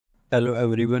Hello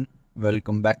everyone,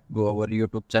 welcome back to our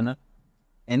YouTube channel.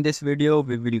 In this video,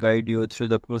 we will guide you through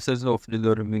the process of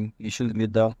resolving issues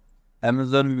with the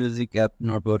Amazon Music app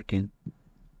not working.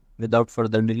 Without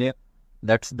further delay,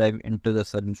 let's dive into the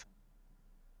solution.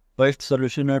 First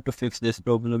solution to fix this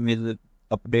problem is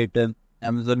update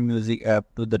Amazon Music app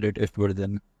to the latest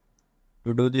version.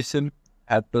 To do this,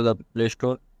 head to the Play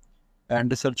Store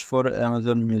and search for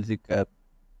Amazon Music app.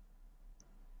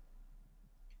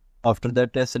 After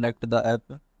that, select the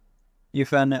app.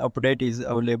 If an update is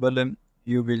available,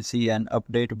 you will see an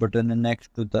update button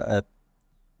next to the app.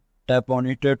 Tap on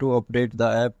it to update the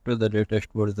app to the latest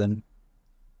version.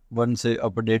 Once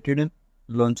updated,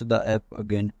 launch the app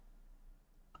again.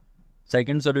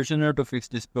 Second solution to fix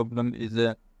this problem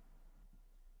is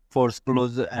force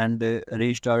close and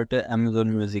restart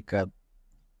Amazon Music app.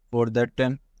 For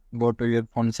that, go to your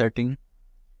phone setting,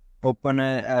 open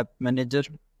App Manager,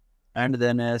 and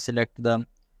then select the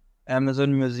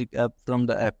Amazon Music app from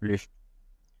the app list.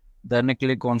 Then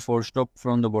click on Force Stop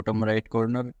from the bottom right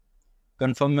corner.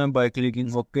 Confirm by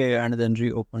clicking OK and then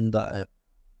reopen the app.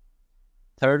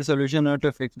 Third solution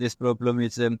to fix this problem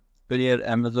is clear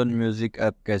Amazon Music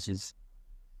app caches.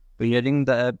 Clearing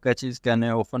the app caches can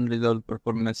often resolve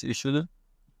performance issues.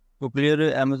 To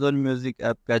clear Amazon Music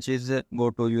app caches, go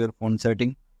to your phone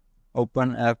setting,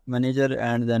 open App Manager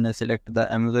and then select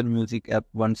the Amazon Music app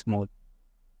once more.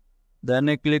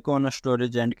 Then click on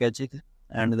Storage and Caches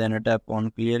and then tap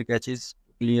on Clear Caches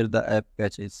to clear the app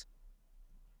caches.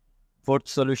 Fourth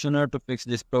solution to fix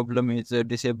this problem is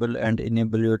disable and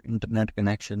enable your internet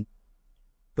connection.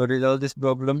 To resolve this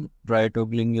problem, try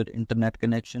toggling your internet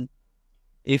connection.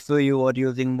 If you are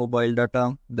using mobile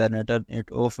data, then turn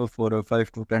it off for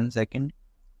 5 to 10 seconds.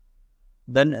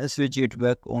 Then switch it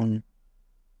back on.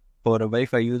 For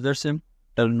Wi-Fi users,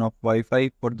 turn off Wi-Fi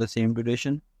for the same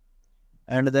duration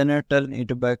and then turn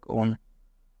it back on.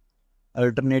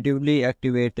 Alternatively,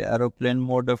 activate aeroplane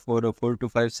mode for 4 to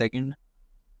 5 seconds,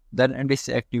 then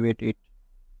deactivate it.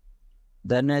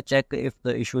 Then check if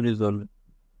the issue resolved.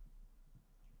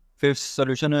 Fifth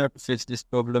solution to fix this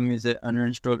problem is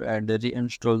uninstall and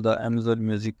reinstall the Amazon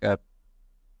Music app.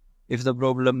 If the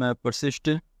problem persists,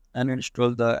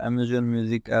 uninstall the Amazon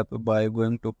Music app by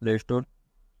going to Play Store,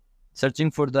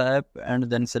 searching for the app and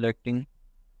then selecting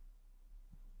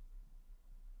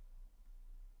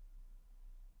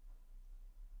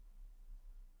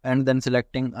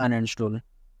uninstall.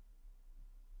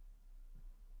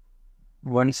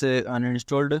 Once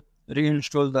uninstalled,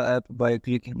 reinstall the app by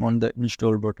clicking on the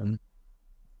install button.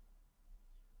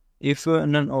 If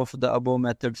none of the above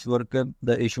methods work,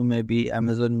 the issue may be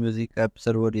Amazon Music app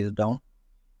server is down.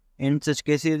 In such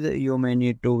cases, you may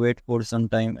need to wait for some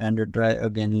time and try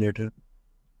again later.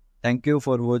 Thank you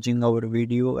for watching our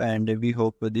video and we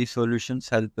hope these solutions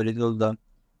help resolve the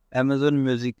Amazon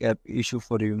Music app issue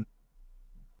for you.